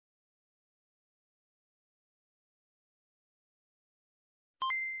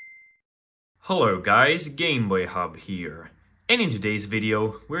Hello guys, Gameboy Hub here. And in today's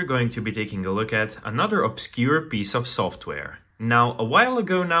video, we're going to be taking a look at another obscure piece of software. Now, a while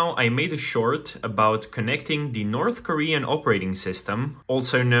ago now, I made a short about connecting the North Korean operating system,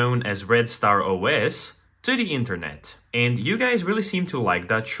 also known as Red Star OS, to the internet. And you guys really seem to like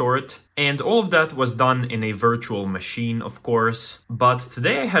that short. And all of that was done in a virtual machine, of course. But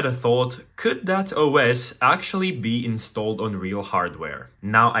today I had a thought, could that OS actually be installed on real hardware?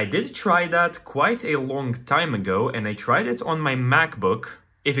 Now, I did try that quite a long time ago, and I tried it on my MacBook.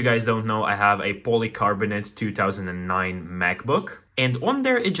 If you guys don't know, I have a polycarbonate 2009 MacBook. And on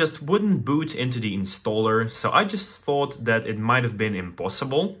there, it just wouldn't boot into the installer, so I just thought that it might have been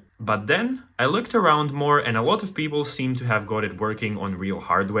impossible. But then I looked around more and a lot of people seem to have got it working on real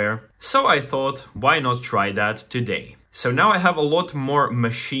hardware. So I thought, why not try that today? So now I have a lot more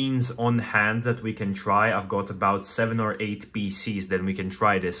machines on hand that we can try. I've got about 7 or 8 PCs that we can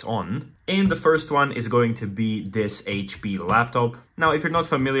try this on. And the first one is going to be this HP laptop. Now, if you're not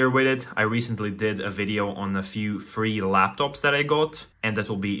familiar with it, I recently did a video on a few free laptops that I got, and that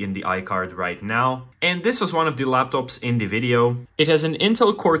will be in the iCard right now. And this was one of the laptops in the video. It has an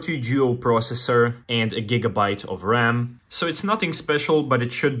Intel Core 2 Duo processor and a gigabyte of RAM. So it's nothing special, but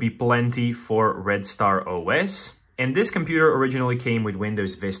it should be plenty for Red Star OS. And this computer originally came with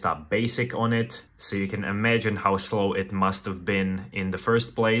Windows Vista Basic on it, so you can imagine how slow it must have been in the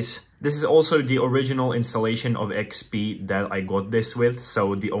first place. This is also the original installation of XP that I got this with,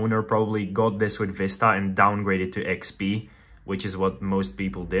 so the owner probably got this with Vista and downgraded to XP, which is what most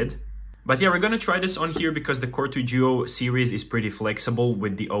people did. But yeah, we're gonna try this on here because the Core 2 Duo series is pretty flexible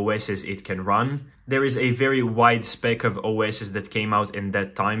with the OSs it can run. There is a very wide spec of OSs that came out in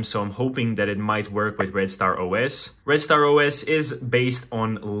that time, so I'm hoping that it might work with Red Star OS. Red Star OS is based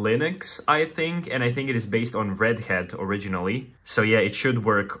on Linux, I think, and I think it is based on Red Hat originally. So yeah, it should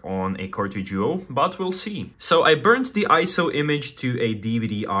work on a Core 2 Duo, but we'll see. So I burnt the ISO image to a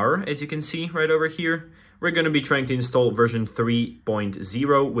DVD-R, as you can see right over here. We're going to be trying to install version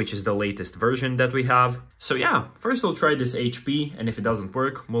 3.0, which is the latest version that we have. So yeah, first we'll try this HP, and if it doesn't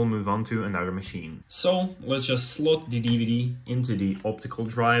work, we'll move on to another machine. So let's just slot the DVD into the optical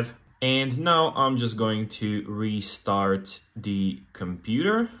drive. And now I'm just going to restart the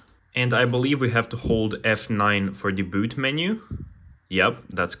computer. And I believe we have to hold F9 for the boot menu. Yep,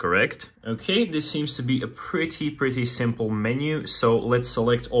 that's correct. Okay, this seems to be a pretty simple menu. So let's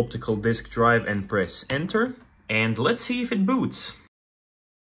select optical disk drive and press enter. And let's see if it boots.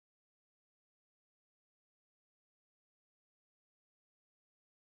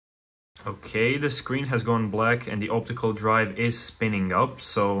 Okay, the screen has gone black and the optical drive is spinning up.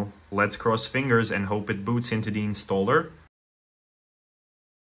 So let's cross fingers and hope it boots into the installer.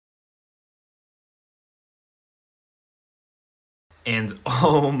 And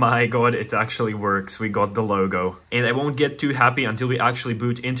oh my god, it actually works. We got the logo. And I won't get too happy until we actually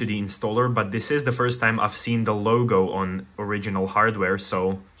boot into the installer, but this is the first time I've seen the logo on original hardware,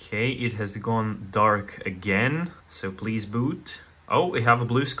 so... Okay, it has gone dark again, so please boot. Oh, we have a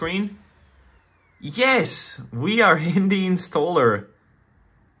blue screen. Yes, we are in the installer.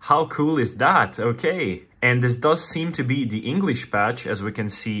 How cool is that? Okay. And this does seem to be the English patch, as we can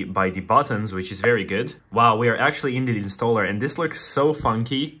see by the buttons, which is very good. Wow, we are actually in the installer, and this looks so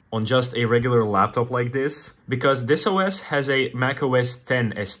funky on just a regular laptop like this. Because this OS has a macOS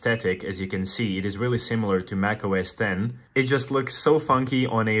 10 aesthetic, as you can see. It is really similar to macOS 10. It just looks so funky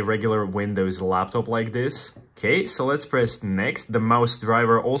on a regular Windows laptop like this. Okay, so let's press next. The mouse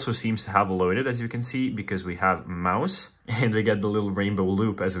driver also seems to have loaded, as you can see, because we have mouse. And we get the little rainbow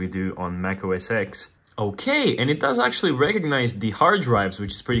loop as we do on macOS X. Okay, and it does actually recognize the hard drives,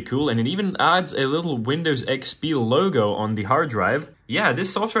 which is pretty cool, and it even adds a little Windows XP logo on the hard drive. Yeah,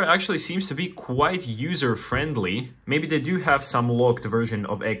 this software actually seems to be quite user-friendly. Maybe they do have some locked version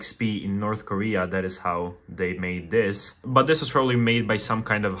of XP in North Korea, that is how they made this. But this was probably made by some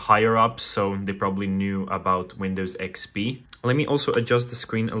kind of higher-up, so they probably knew about Windows XP. Let me also adjust the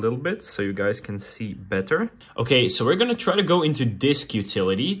screen a little bit so you guys can see better. Okay, so we're gonna try to go into disk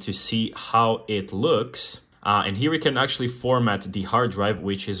utility to see how it looks. And here we can actually format the hard drive,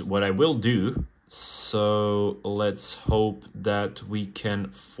 which is what I will do. So let's hope that we can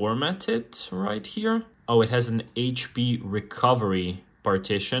format it right here. Oh, it has an HP recovery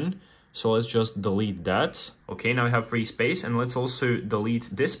partition. So let's just delete that. Okay, now we have free space, and let's also delete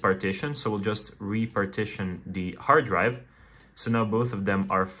this partition. So we'll just repartition the hard drive. So now both of them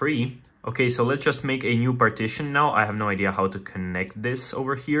are free. Okay, so let's just make a new partition now. I have no idea how to connect this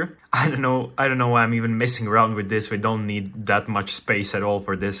over here. I don't know why I'm even messing around with this. We don't need that much space at all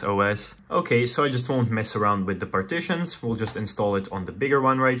for this OS. Okay, so I just won't mess around with the partitions. We'll just install it on the bigger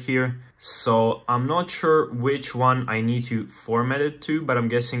one right here. So I'm not sure which one I need to format it to, but I'm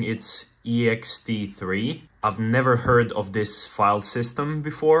guessing it's ext3. I've never heard of this file system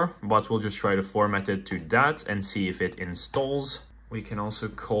before, but we'll just try to format it to that and see if it installs. We can also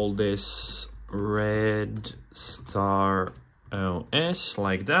call this Red Star OS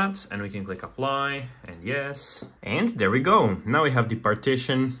like that, and we can click apply and yes. And there we go. Now we have the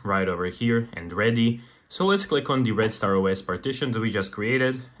partition right over here and ready. So let's click on the Red Star OS partition that we just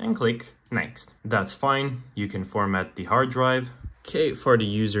created and click next. That's fine. You can format the hard drive. Okay, for the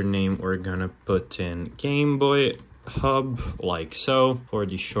username, we're gonna put in Gameboy Hub like so. For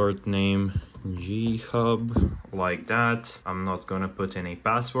the short name, G-Hub, like that. I'm not gonna put in a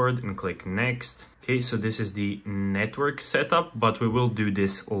password and click next. Okay, so this is the network setup, but we will do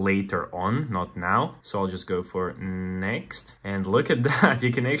this later on, not now. So I'll just go for next. And look at that,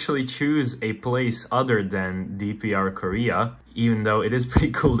 you can actually choose a place other than DPR Korea, even though it is pretty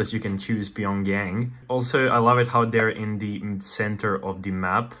cool that you can choose Pyongyang. Also, I love it how they're in the center of the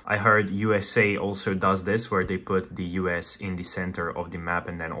map. I heard USA also does this, where they put the US in the center of the map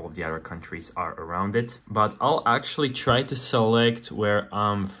and then all of the other countries are around it. But I'll actually try to select where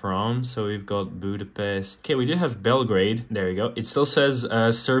I'm from. So we've got Budapest. Okay, we do have Belgrade. There you go. It still says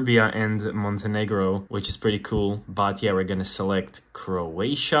Serbia and Montenegro, which is pretty cool. But yeah, we're gonna select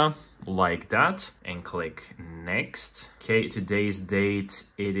Croatia like that and click next. Okay, today's date,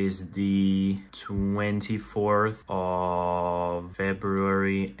 it is the 24th of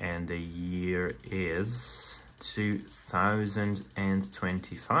February and the year is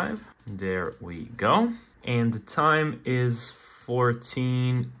 2025. There we go. And the time is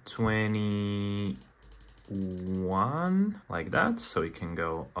 14:21 like that. So we can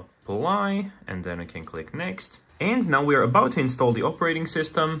go apply and then we can click next. And now we are about to install the operating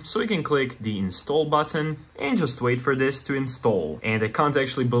system, so we can click the install button and just wait for this to install. And I can't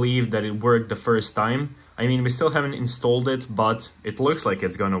actually believe that it worked the first time. I mean, we still haven't installed it, but it looks like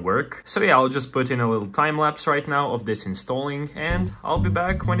it's gonna work. So yeah, I'll just put in a little time lapse right now of this installing, and I'll be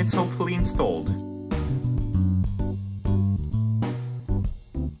back when it's hopefully installed.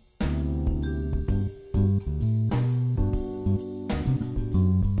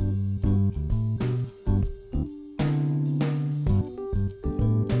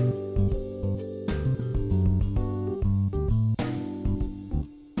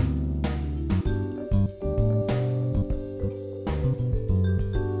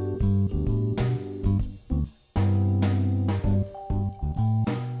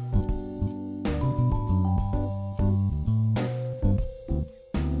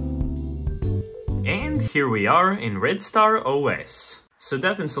 And here we are in Red Star OS. So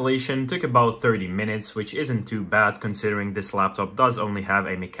that installation took about 30 minutes, which isn't too bad considering this laptop does only have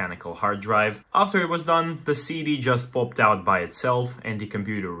a mechanical hard drive. After it was done, the CD just popped out by itself and the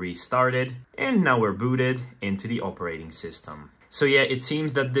computer restarted, and now we're booted into the operating system. So yeah, it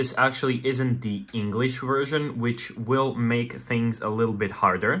seems that this actually isn't the English version, which will make things a little bit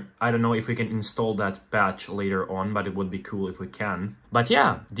harder. I don't know if we can install that patch later on, but it would be cool if we can. But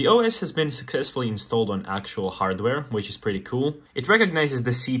yeah, the OS has been successfully installed on actual hardware, which is pretty cool. It recognizes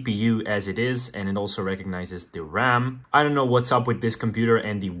the CPU as it is, and it also recognizes the RAM. I don't know what's up with this computer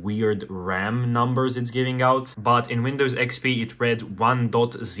and the weird RAM numbers it's giving out, but in Windows XP it read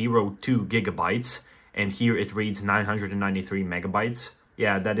 1.02 gigabytes. And here it reads 993 megabytes.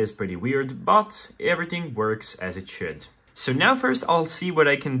 Yeah, that is pretty weird, but everything works as it should. So now first I'll see what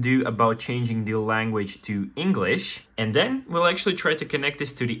I can do about changing the language to English, and then we'll actually try to connect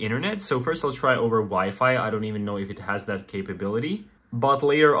this to the internet. So first I'll try over Wi-Fi. I don't even know if it has that capability, but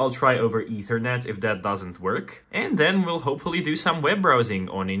later I'll try over Ethernet if that doesn't work. And then we'll hopefully do some web browsing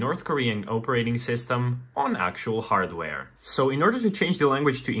on a North Korean operating system on actual hardware. So in order to change the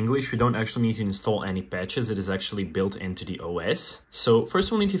language to English, we don't actually need to install any patches. It is actually built into the OS. So first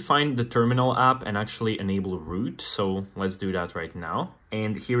we'll need to find the terminal app and actually enable root. So let's do that right now.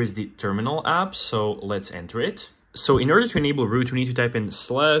 And here is the terminal app. So let's enter it. So in order to enable root, we need to type in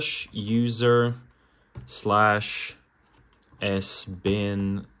 /user/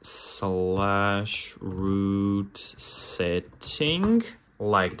 sbin/root setting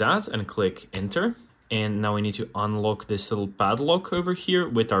like that and click enter. And now we need to unlock this little padlock over here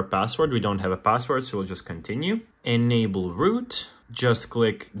with our password. We don't have a password, so we'll just continue. Enable root, just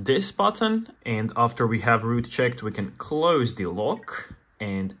click this button, and after we have root checked, we can close the lock.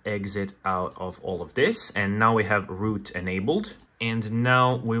 and exit out of all of this. And now we have root enabled. And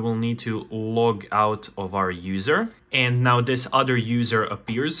now we will need to log out of our user. And now this other user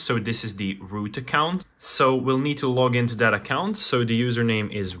appears. So this is the root account. So we'll need to log into that account. So the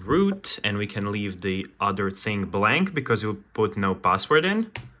username is root, and we can leave the other thing blank because we'll put no password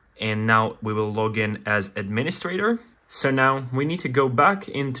in. And now we will log in as administrator. So now we need to go back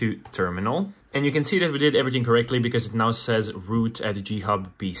into terminal. And you can see that we did everything correctly because it now says root at GHub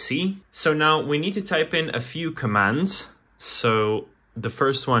PC. So now we need to type in a few commands. So the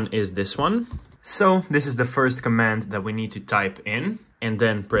first one is this one. So this is the first command that we need to type in, and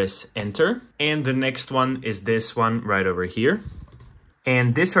then press enter. And the next one is this one right over here.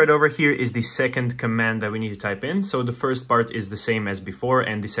 And this right over here is the second command that we need to type in. So the first part is the same as before,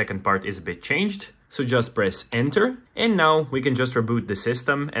 and the second part is a bit changed. So just press enter. And now we can just reboot the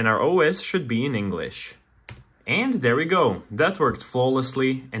system and our OS should be in English. And there we go, that worked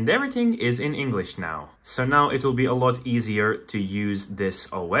flawlessly and everything is in English now. So now it will be a lot easier to use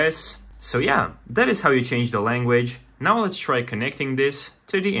this OS. So yeah, that is how you change the language. Now let's try connecting this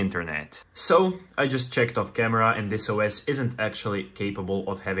to the internet. So I just checked off camera and this OS isn't actually capable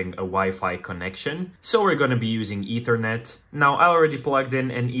of having a Wi-Fi connection. So we're gonna be using Ethernet. Now I already plugged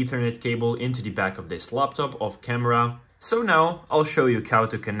in an Ethernet cable into the back of this laptop off camera. So now I'll show you how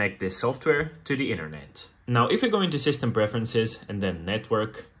to connect this software to the internet. Now, if you go into System Preferences and then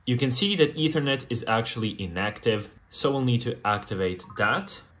Network, you can see that Ethernet is actually inactive, so we'll need to activate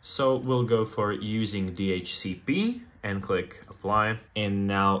that. So we'll go for using DHCP and click Apply, and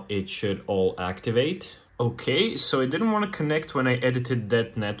now it should all activate. Okay, so I didn't want to connect when I edited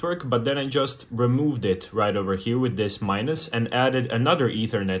that network, but then I just removed it right over here with this minus and added another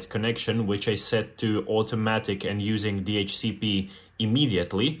Ethernet connection, which I set to automatic and using DHCP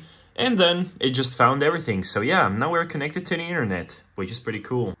immediately. And then it just found everything. So yeah, now we're connected to the internet, which is pretty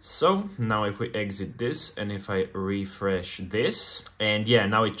cool. So now if we exit this and if I refresh this, and yeah,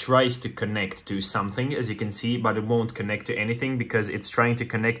 now it tries to connect to something, as you can see, but it won't connect to anything because it's trying to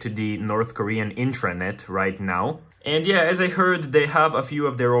connect to the North Korean intranet right now. And yeah, as I heard, they have a few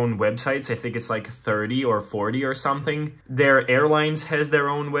of their own websites. I think it's like 30 or 40 or something. Their airlines has their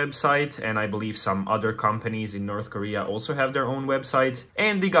own website, and I believe some other companies in North Korea also have their own website.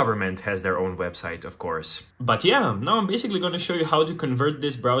 And the government has their own website, of course. But yeah, now I'm basically going to show you how to convert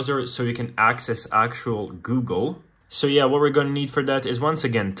this browser so you can access actual Google. So yeah, what we're going to need for that is once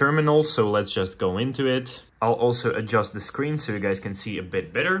again terminal, so let's just go into it. I'll also adjust the screen so you guys can see a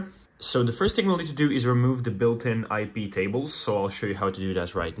bit better. So the first thing we'll need to do is remove the built-in IP tables, so I'll show you how to do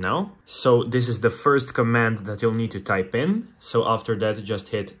that right now. So this is the first command that you'll need to type in. So after that, just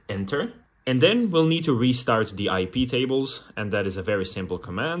hit enter. And then we'll need to restart the IP tables, and that is a very simple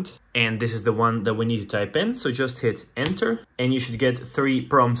command. And this is the one that we need to type in, so just hit enter, and you should get 3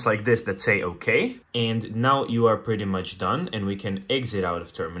 prompts like this that say OK. And now you are pretty much done, and we can exit out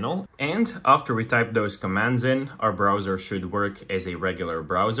of terminal. And after we type those commands in, our browser should work as a regular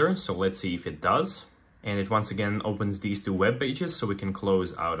browser, so let's see if it does. And it once again opens these 2 web pages, so we can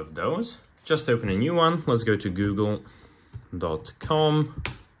close out of those. Just open a new one, let's go to google.com.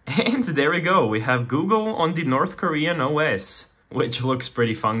 And there we go, we have Google on the North Korean OS, which looks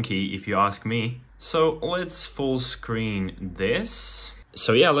pretty funky if you ask me. So let's full screen this.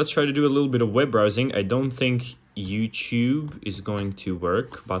 So yeah, let's try to do a little bit of web browsing. I don't think YouTube is going to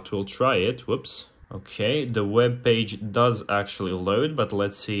work, but we'll try it. Whoops. Okay, the web page does actually load, but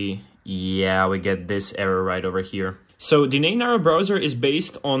let's see. Yeah, we get this error right over here. So the Nainara browser is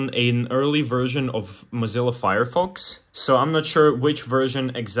based on an early version of Mozilla Firefox. So I'm not sure which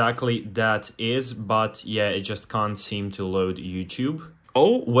version exactly that is, but yeah, it just can't seem to load YouTube.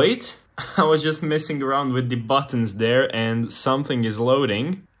 Oh, wait, I was just messing around with the buttons there and something is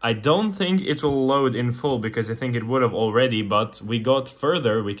loading. I don't think it will load in full because I think it would have already, but we got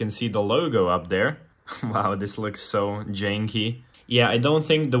further, we can see the logo up there. Wow, this looks so janky. Yeah, I don't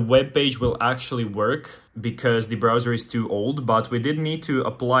think the web page will actually work because the browser is too old, but we did need to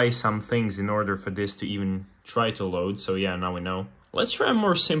apply some things in order for this to even try to load. So yeah, now we know. Let's try a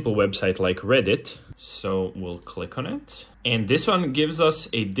more simple website like Reddit. So we'll click on it. And this one gives us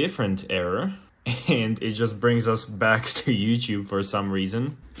a different error. And it just brings us back to YouTube for some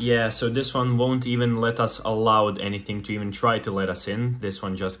reason. Yeah, so this one won't even let us allow anything to even try to let us in. This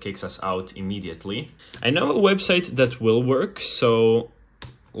one just kicks us out immediately. I know a website that will work, so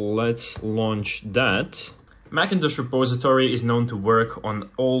let's launch that. Macintosh repository is known to work on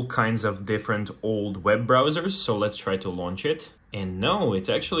all kinds of different old web browsers, so let's try to launch it. And no, it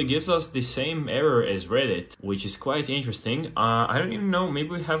actually gives us the same error as Reddit, which is quite interesting. I don't even know, maybe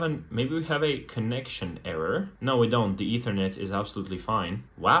we have a connection error. No, we don't. The Ethernet is absolutely fine.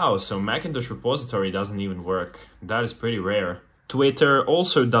 Wow, so Macintosh repository doesn't even work. That is pretty rare. Twitter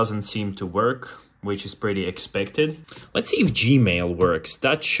also doesn't seem to work, which is pretty expected. Let's see if Gmail works.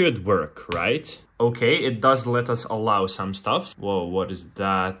 That should work, right? Okay, it does let us allow some stuff. Whoa, what is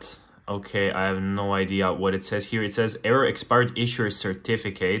that? Okay, I have no idea what it says here. It says error expired issuer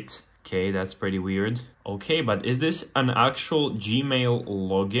certificate. Okay, that's pretty weird. Okay, but is this an actual Gmail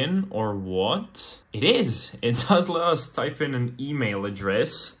login or what? It is. It does let us type in an email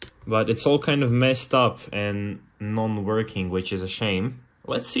address, but it's all kind of messed up and non-working, which is a shame.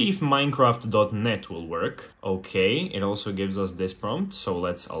 Let's see if Minecraft.net will work. Okay, it also gives us this prompt, so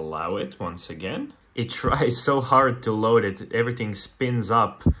let's allow it once again. It tries so hard to load it, everything spins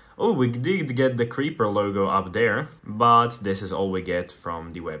up. Oh, we did get the creeper logo up there, but this is all we get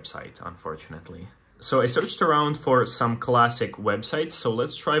from the website, unfortunately. So I searched around for some classic websites, so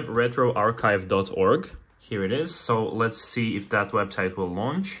let's try retroarchive.org. Here it is, so let's see if that website will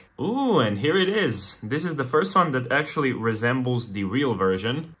launch. Ooh, and here it is. This is the first one that actually resembles the real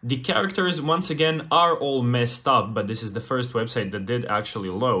version. The characters, once again, are all messed up, but this is the first website that did actually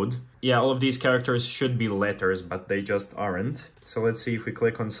load. Yeah, all of these characters should be letters, but they just aren't. So let's see if we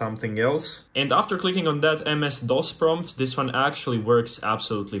click on something else. And after clicking on that MS-DOS prompt, this one actually works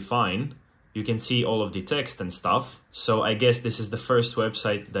absolutely fine. You can see all of the text and stuff. So I guess this is the first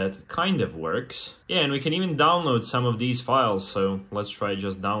website that kind of works. Yeah, and we can even download some of these files. So let's try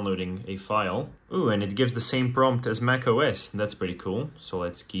just downloading a file. Ooh, and it gives the same prompt as macOS. That's pretty cool. So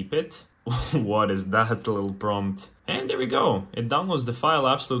let's keep it. What is that little prompt? And there we go. It downloads the file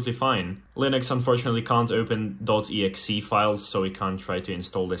absolutely fine. Linux unfortunately can't open .exe files, so we can't try to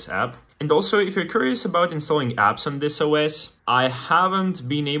install this app. And also, if you're curious about installing apps on this OS, I haven't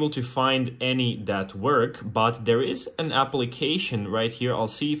been able to find any that work, but there is an application right here. I'll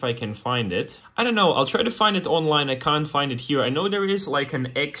see if I can find it. I don't know, I'll try to find it online. I can't find it here. I know there is like an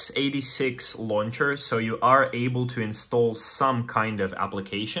x86 launcher, so you are able to install some kind of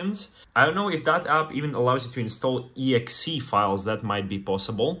applications. I don't know if that app even allows you to install exe files. That might be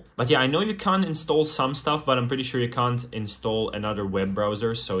possible. But yeah, I know you can install some stuff, but I'm pretty sure you can't install another web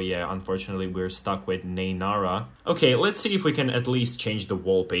browser. So yeah, unfortunately, we're stuck with Nainara. Okay, let's see if we can at least change the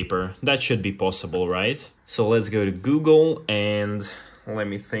wallpaper. That should be possible, right? So let's go to Google and let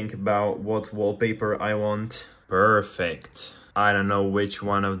me think about what wallpaper I want. Perfect. I don't know which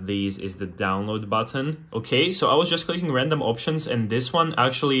one of these is the download button. Okay, so I was just clicking random options and this one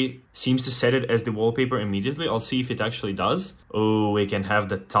actually seems to set it as the wallpaper immediately. I'll see if it actually does. Oh, we can have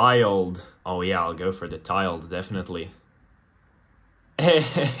the tiled. Oh yeah, I'll go for the tiled, definitely.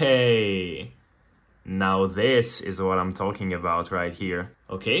 Hey, now this is what I'm talking about right here.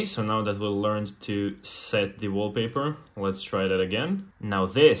 Okay, so now that we learned to set the wallpaper, let's try that again. Now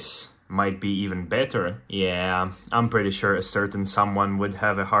this might be even better. Yeah, I'm pretty sure a certain someone would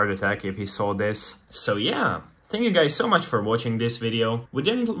have a heart attack if he saw this. So yeah, thank you guys so much for watching this video. We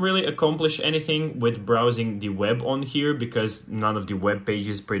didn't really accomplish anything with browsing the web on here because none of the web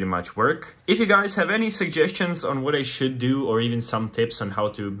pages pretty much work. If you guys have any suggestions on what I should do or even some tips on how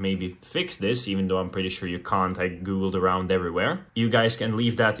to maybe fix this, even though I'm pretty sure you can't, I googled around everywhere, you guys can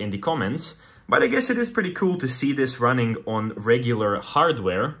leave that in the comments. But I guess it is pretty cool to see this running on regular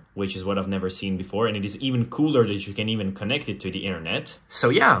hardware, which is what I've never seen before, and it is even cooler that you can even connect it to the internet.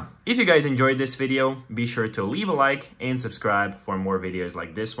 So yeah, if you guys enjoyed this video, be sure to leave a like and subscribe for more videos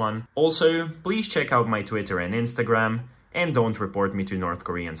like this one. Also, please check out my Twitter and Instagram, and don't report me to North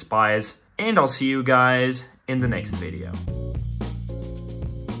Korean spies. And I'll see you guys in the next video.